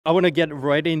I want to get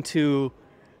right into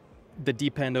the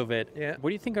deep end of it. Yeah. What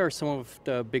do you think are some of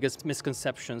the biggest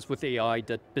misconceptions with AI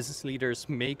that business leaders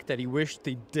make that you wish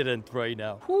they didn't right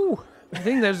now? Whew. I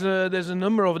think there's a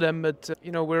number of them, but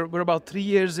we're about 3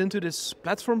 years into this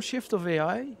platform shift of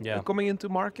AI Yeah. coming into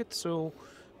market. So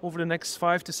over the next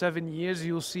 5 to 7 years,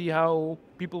 you'll see how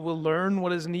people will learn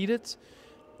what is needed.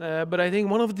 But I think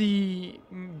one of the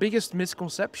biggest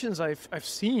misconceptions I've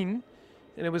seen,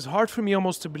 and it was hard for me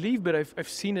almost to believe, but I've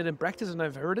seen it in practice and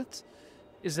I've heard it,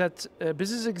 is that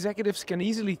business executives can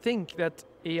easily think that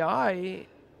AI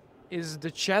is the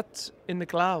chat in the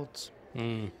cloud.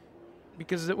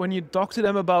 Because when you talk to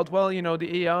them about,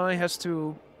 the AI has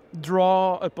to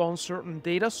draw upon certain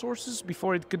data sources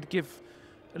before it could give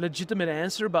a legitimate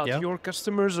answer about Yeah. your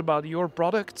customers, about your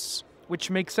products, which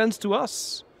makes sense to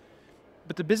us.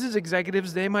 But the business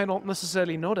executives, they might not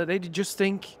necessarily know that. They just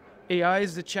think AI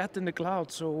is the chat in the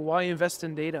cloud, so why invest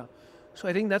in data? So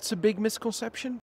I think that's a big misconception.